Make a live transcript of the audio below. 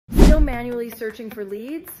manually searching for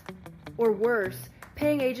leads? Or worse,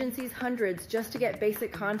 paying agencies hundreds just to get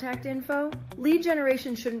basic contact info? Lead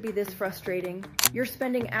generation shouldn't be this frustrating. You're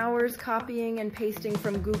spending hours copying and pasting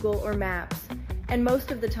from Google or Maps, and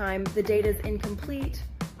most of the time the data is incomplete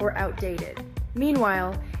or outdated.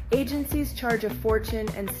 Meanwhile, agencies charge a fortune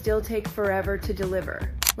and still take forever to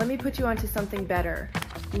deliver. Let me put you onto something better.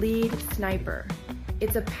 Lead Sniper.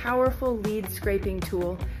 It's a powerful lead scraping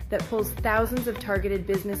tool that pulls thousands of targeted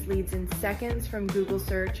business leads in seconds from Google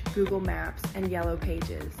Search, Google Maps, and Yellow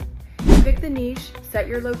Pages. You pick the niche, set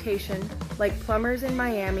your location, like plumbers in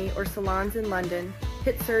Miami or salons in London,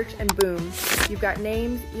 hit search, and boom, you've got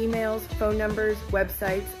names, emails, phone numbers,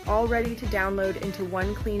 websites, all ready to download into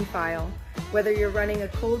one clean file. Whether you're running a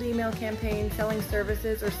cold email campaign, selling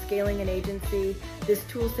services, or scaling an agency, this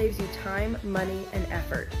tool saves you time, money, and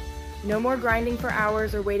effort. No more grinding for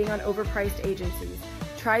hours or waiting on overpriced agencies.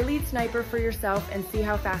 Try Lead Sniper for yourself and see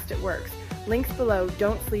how fast it works. Links below.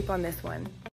 Don't sleep on this one.